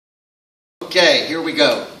Okay, here we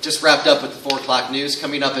go. Just wrapped up with the 4 o'clock news.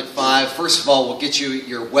 Coming up at 5, first of all, we'll get you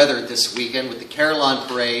your weather this weekend with the Carillon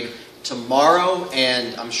Parade tomorrow,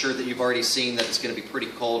 and I'm sure that you've already seen that it's going to be pretty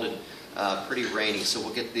cold and pretty rainy, so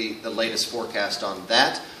we'll get the latest forecast on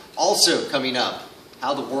that. Also coming up,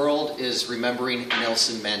 how the world is remembering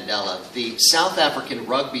Nelson Mandela. The South African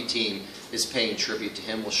rugby team is paying tribute to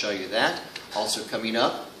him. We'll show you that. Also coming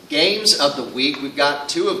up, games of the week. We've got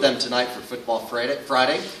 2 of them tonight for Football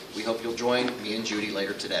Friday. We hope you'll join me and Judy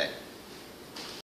later today.